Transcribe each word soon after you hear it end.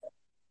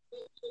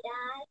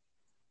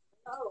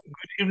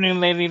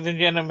Evening, ladies and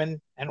gentlemen,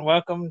 and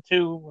welcome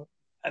to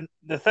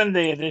the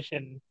Sunday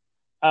edition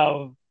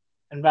of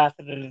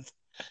Ambassadors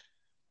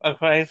of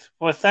Christ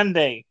for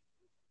Sunday,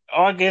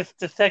 August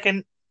the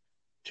 2nd,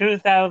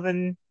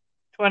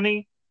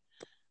 2020.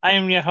 I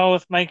am your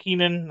host, Mike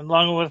Keenan,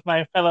 along with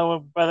my fellow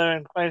brother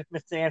in Christ,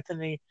 Mr.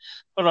 Anthony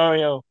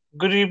Florio.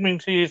 Good evening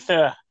to you,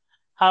 sir.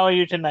 How are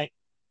you tonight?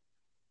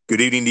 Good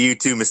evening to you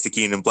too, Mr.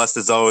 Keenan. Blessed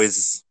as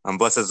always. I'm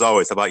blessed as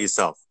always. How about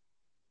yourself?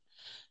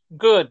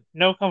 Good.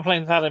 No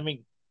complaints out of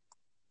me.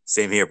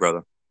 Same here,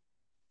 brother.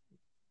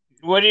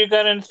 What do you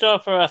got in store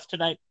for us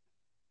tonight?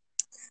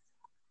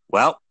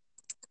 Well,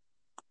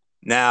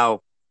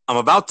 now I'm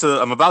about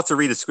to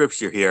read a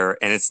scripture here,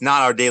 and it's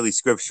not our daily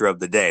scripture of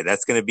the day.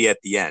 That's going to be at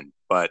the end.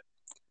 But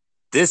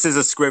this is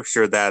a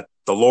scripture that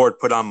the Lord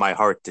put on my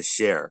heart to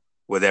share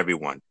with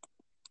everyone.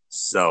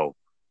 So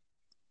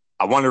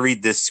I want to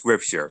read this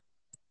scripture.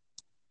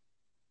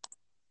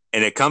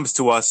 And it comes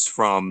to us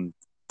from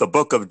the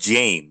book of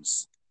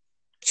James,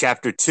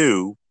 chapter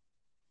 2,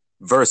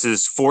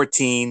 verses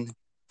 14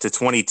 to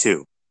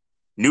 22.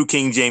 New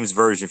King James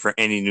Version for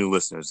any new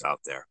listeners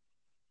out there.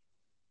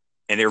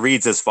 And it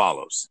reads as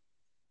follows.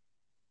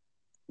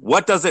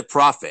 What does it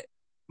profit,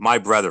 my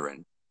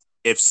brethren,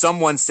 if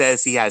someone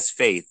says he has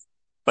faith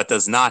but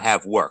does not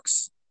have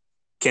works?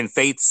 Can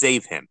faith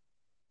save him?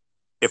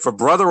 If a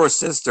brother or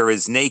sister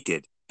is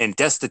naked and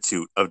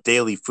destitute of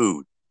daily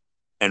food,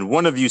 and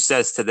one of you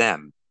says to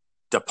them,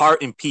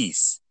 depart in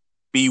peace,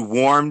 be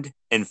warmed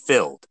and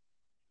filled,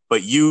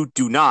 but you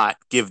do not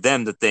give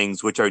them the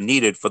things which are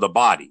needed for the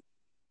body,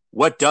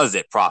 what does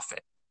it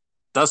profit?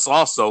 Thus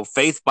also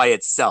faith by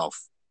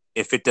itself,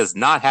 if it does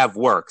not have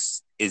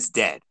works, is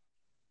dead.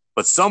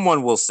 But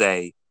someone will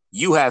say,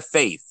 you have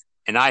faith,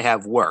 and I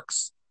have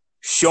works.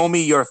 Show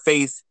me your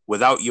faith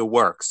without your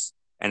works,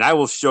 and I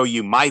will show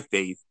you my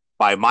faith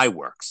by my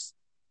works.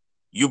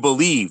 You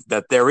believe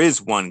that there is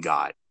one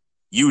God.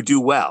 You do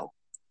well.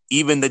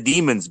 Even the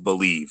demons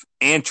believe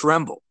and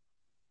tremble.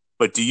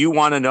 But do you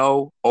want to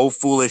know, O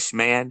foolish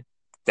man,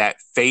 that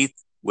faith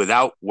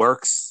without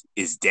works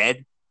is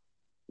dead?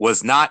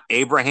 Was not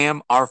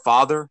Abraham, our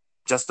father,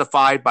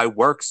 justified by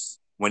works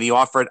when he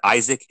offered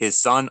Isaac, his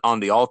son, on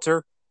the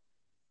altar?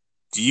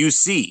 Do you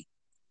see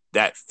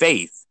that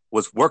faith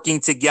was working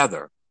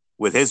together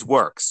with his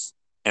works,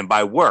 and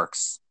by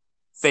works,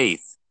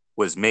 faith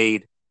was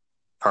made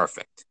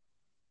perfect?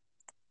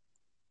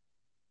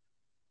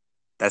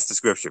 That's the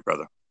scripture,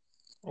 brother.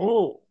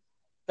 Ooh,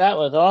 that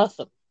was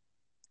awesome.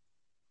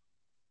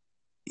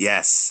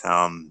 Yes.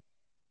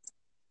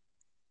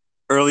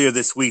 Earlier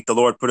this week, the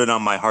Lord put it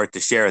on my heart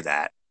to share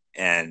that.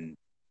 And,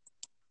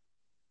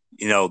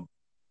 the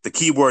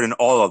key word in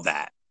all of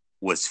that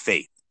was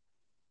faith.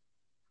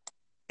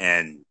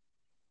 And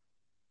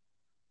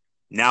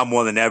now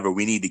more than ever,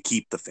 we need to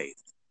keep the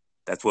faith.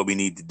 That's what we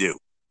need to do.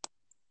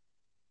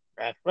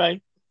 That's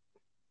right.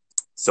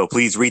 So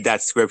please read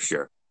that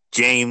scripture.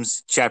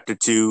 James chapter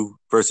 2,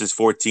 verses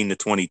 14 to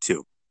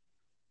 22.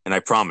 And I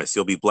promise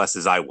you'll be blessed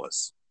as I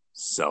was.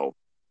 So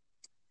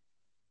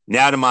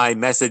now to my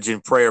message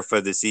and prayer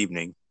for this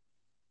evening.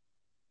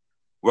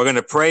 We're going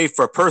to pray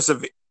for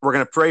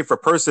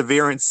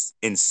perseverance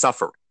in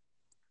suffering.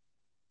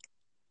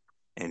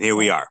 And here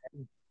we are.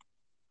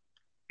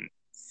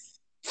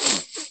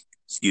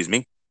 Excuse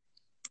me.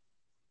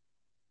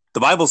 The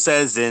Bible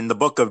says in the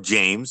book of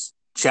James,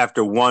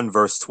 chapter 1,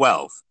 verse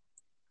 12,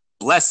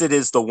 blessed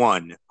is the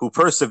one who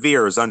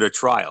perseveres under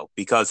trial,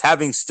 because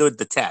having stood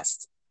the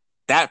test,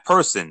 that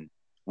person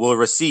will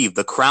receive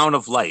the crown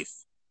of life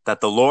that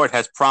the Lord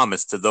has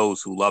promised to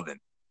those who love him.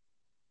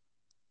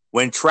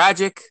 When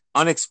tragic,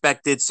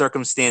 unexpected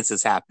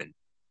circumstances happen,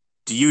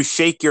 do you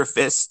shake your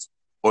fist,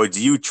 or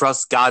do you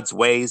trust God's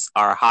ways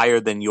are higher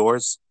than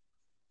yours?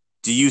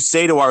 Do you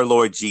say to our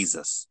Lord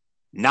Jesus,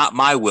 not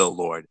my will,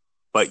 Lord,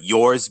 but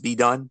yours be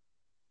done?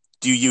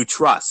 Do you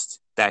trust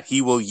that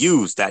he will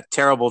use that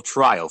terrible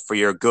trial for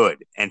your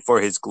good and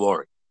for his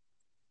glory?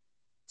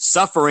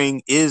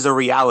 Suffering is a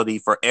reality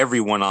for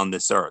everyone on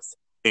this earth,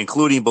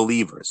 including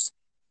believers.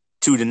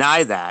 To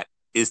deny that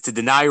is to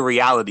deny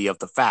reality of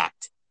the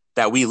fact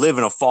that we live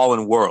in a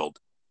fallen world,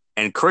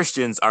 and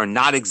Christians are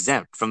not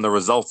exempt from the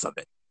results of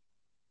it.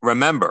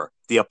 Remember,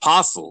 the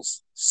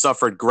apostles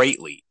suffered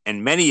greatly,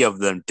 and many of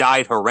them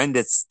died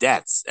horrendous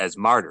deaths as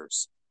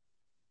martyrs.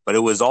 But it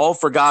was all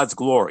for God's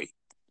glory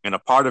and a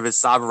part of his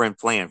sovereign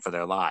plan for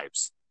their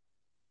lives.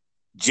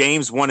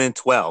 James 1 and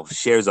 12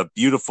 shares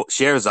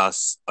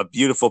us a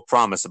beautiful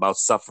promise about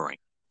suffering.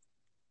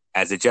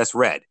 As it just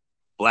read,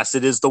 blessed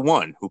is the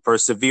one who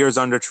perseveres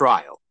under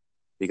trial,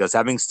 because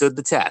having stood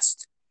the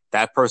test,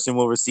 that person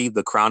will receive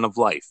the crown of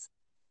life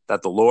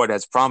that the Lord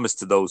has promised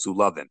to those who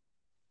love him.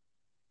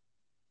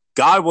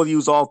 God will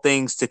use all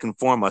things to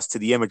conform us to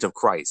the image of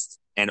Christ,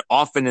 and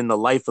often in the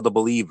life of the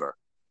believer,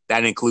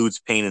 that includes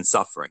pain and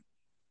suffering.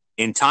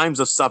 In times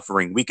of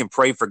suffering, we can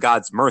pray for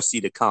God's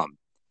mercy to come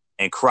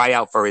and cry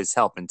out for his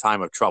help in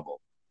time of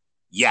trouble.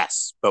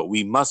 Yes, but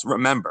we must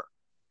remember,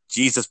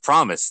 Jesus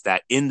promised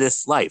that in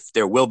this life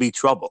there will be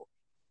trouble,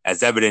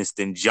 as evidenced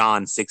in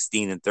John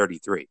 16 and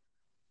 33.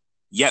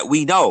 Yet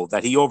we know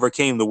that he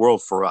overcame the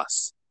world for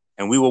us,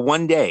 and we will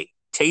one day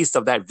taste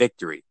of that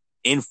victory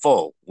in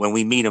full when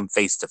we meet him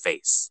face to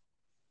face.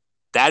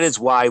 That is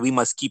why we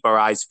must keep our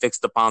eyes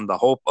fixed upon the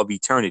hope of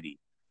eternity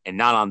and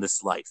not on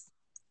this life.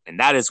 And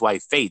that is why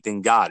faith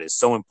in God is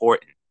so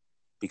important,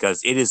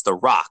 because it is the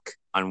rock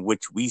on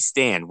which we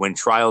stand when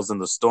trials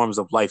and the storms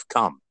of life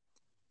come,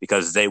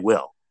 because they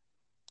will.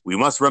 We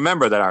must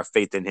remember that our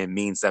faith in him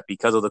means that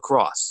because of the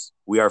cross,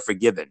 we are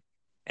forgiven.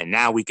 And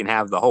now we can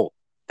have the hope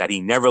that he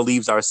never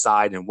leaves our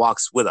side and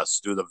walks with us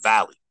through the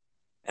valley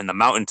and the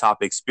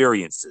mountaintop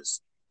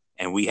experiences.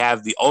 And we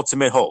have the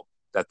ultimate hope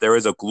that there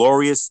is a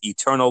glorious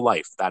eternal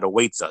life that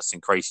awaits us in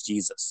Christ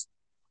Jesus.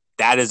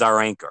 That is our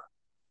anchor,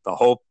 the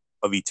hope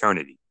of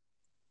eternity.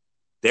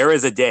 There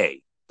is a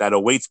day that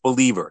awaits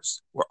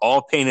believers where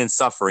all pain and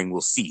suffering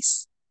will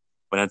cease.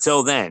 But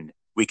until then,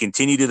 we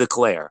continue to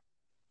declare,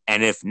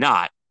 and if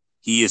not,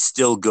 he is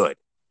still good,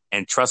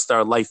 and trust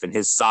our life in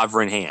his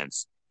sovereign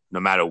hands, no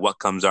matter what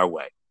comes our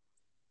way.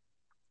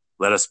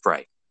 Let us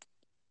pray.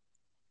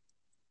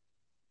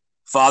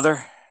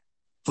 Father,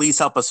 please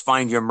help us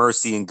find your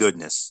mercy and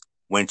goodness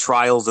when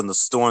trials and the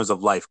storms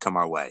of life come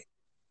our way.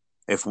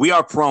 If we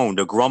are prone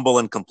to grumble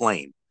and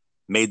complain,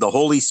 may the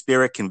Holy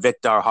Spirit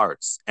convict our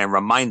hearts and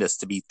remind us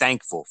to be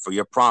thankful for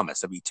your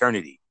promise of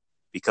eternity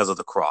because of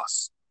the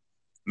cross.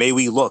 May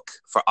we look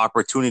for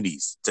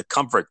opportunities to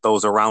comfort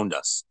those around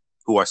us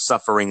who are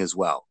suffering as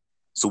well,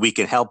 so we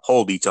can help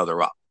hold each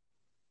other up.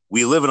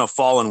 We live in a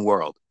fallen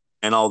world,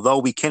 and although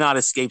we cannot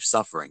escape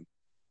suffering,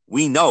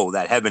 we know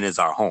that heaven is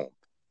our home,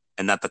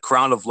 and that the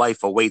crown of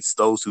life awaits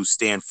those who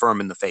stand firm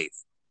in the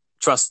faith,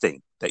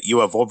 trusting that you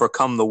have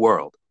overcome the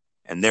world,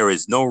 and there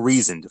is no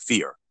reason to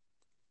fear.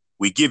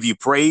 We give you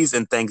praise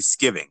and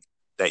thanksgiving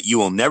that you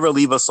will never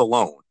leave us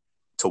alone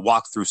to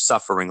walk through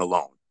suffering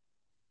alone.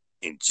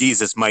 In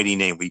Jesus' mighty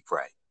name we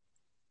pray.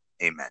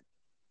 Amen.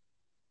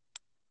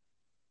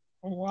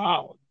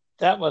 Wow,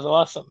 that was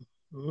awesome.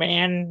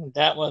 Man,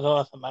 that was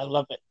awesome. I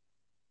love it.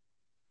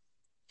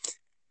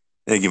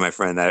 Thank you, my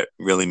friend. That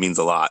really means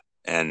a lot.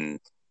 And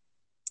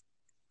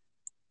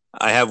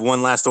I have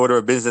one last order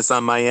of business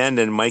on my end.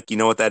 And Mike, you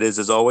know what that is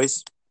as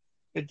always?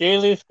 The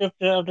daily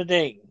scripture of the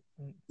day.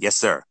 Yes,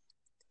 sir.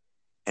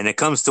 And it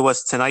comes to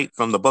us tonight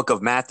from the book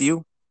of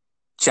Matthew,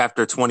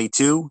 chapter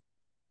 22,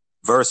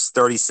 verse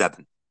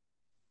 37.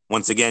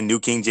 Once again, New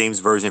King James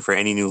Version for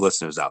any new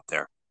listeners out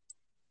there.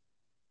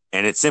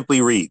 And it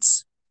simply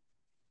reads,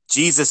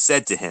 Jesus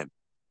said to him,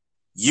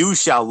 "You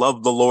shall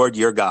love the Lord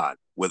your God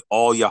with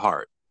all your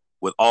heart,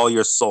 with all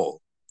your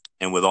soul,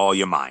 and with all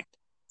your mind."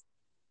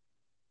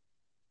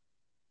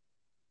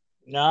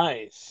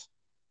 Nice.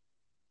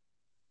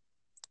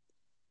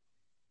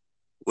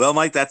 Well,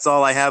 Mike, that's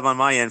all I have on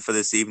my end for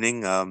this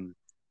evening.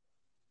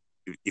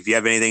 If you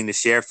have anything to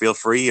share, feel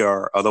free,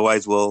 or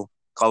otherwise we'll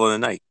call it a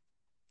night.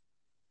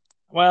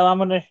 Well, I'm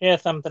going to share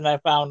something I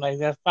found. I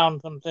just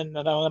found something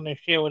that I'm going to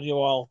share with you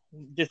all.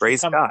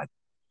 Praise God.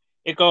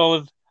 It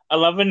goes, a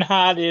loving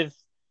heart is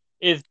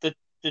the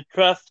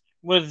trust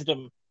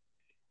wisdom.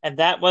 And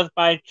that was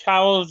by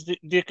Charles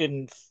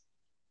Dickens.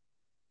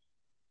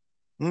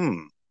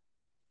 Very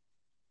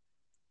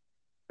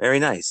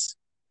nice.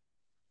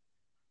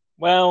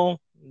 Well,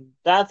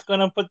 that's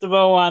going to put the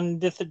bow on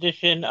this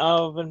edition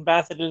of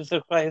Ambassadors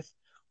of Christ.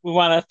 We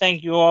want to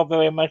thank you all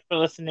very much for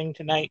listening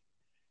tonight.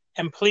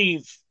 And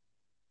please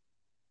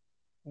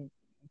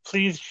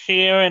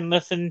share and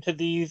listen to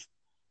these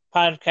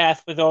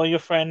podcasts with all your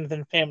friends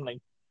and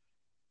family.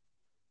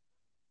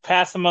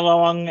 Pass them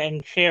along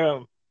and share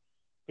them,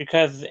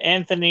 because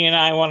Anthony and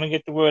I want to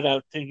get the word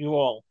out to you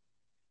all.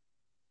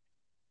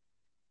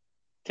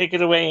 Take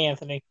it away,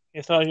 Anthony.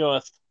 It's all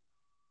yours.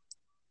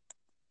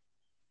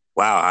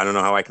 Wow, I don't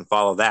know how I can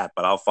follow that,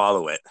 but I'll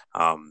follow it.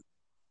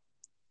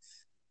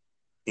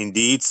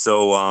 Indeed.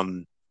 So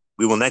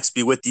we will next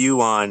be with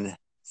you on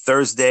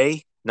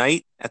Thursday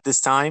night at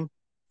this time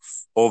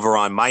over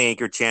on my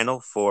Anchor channel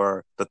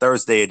for the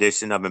Thursday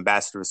edition of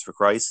Ambassadors for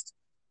Christ.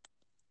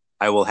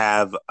 We'll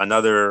have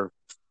another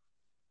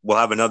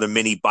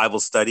mini Bible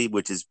study,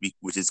 which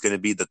is going to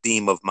be the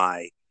theme of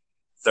my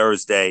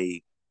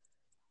Thursday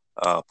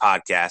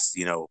podcast.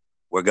 You know,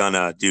 we're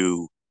gonna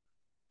do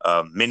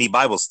mini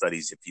Bible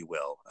studies, if you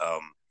will.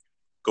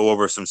 Go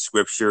over some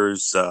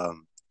scriptures,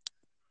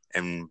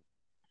 and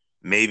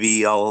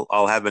maybe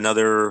I'll have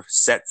another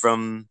set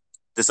from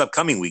this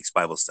upcoming week's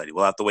Bible study.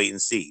 We'll have to wait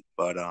and see.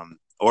 But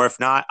or if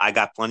not, I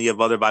got plenty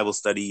of other Bible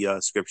study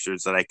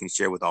scriptures that I can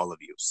share with all of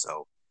you.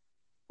 So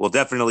we'll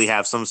definitely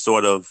have some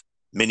sort of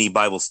mini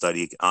Bible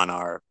study on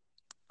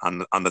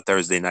the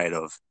Thursday night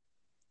of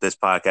this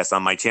podcast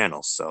on my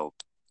channel. So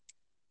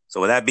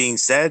with that being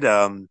said,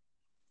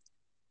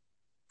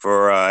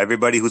 for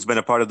everybody who's been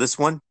a part of this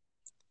one,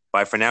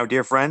 bye for now,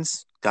 dear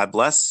friends. God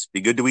bless.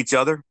 Be good to each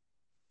other.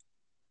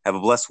 Have a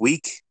blessed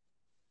week.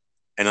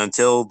 And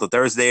until the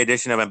Thursday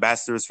edition of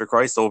Ambassadors for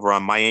Christ over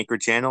on my Anchor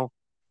channel,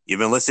 you've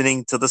been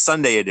listening to the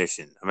Sunday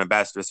edition of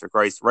Ambassadors for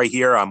Christ right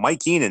here on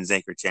Mike Keenan's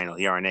Anchor channel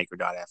here on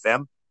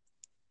Anchor.fm.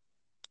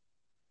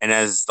 And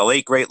as the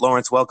late, great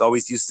Lawrence Welk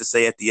always used to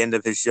say at the end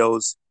of his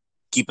shows,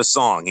 keep a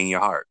song in your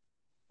heart.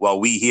 While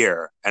we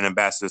here at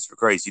Ambassadors for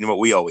Christ, you know what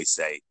we always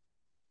say?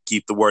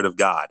 Keep the word of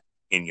God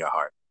in your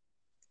heart.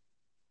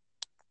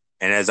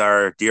 And as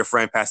our dear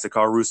friend Pastor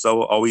Carl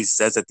Russo always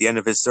says at the end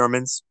of his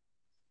sermons,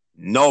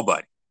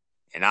 nobody,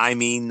 and I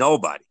mean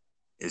nobody,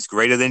 is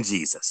greater than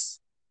Jesus.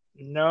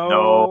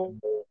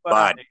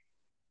 Nobody.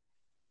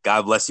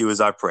 God bless you is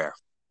our prayer.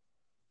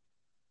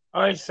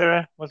 All right,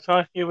 sir. We'll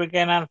talk to you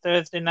again on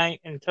Thursday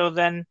night. Until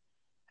then,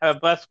 have a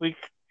blessed week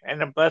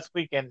and a blessed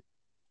weekend.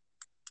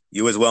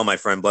 You as well, my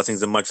friend.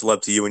 Blessings and much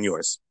love to you and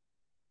yours.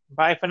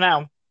 Bye for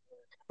now.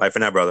 Bye for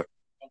now, brother.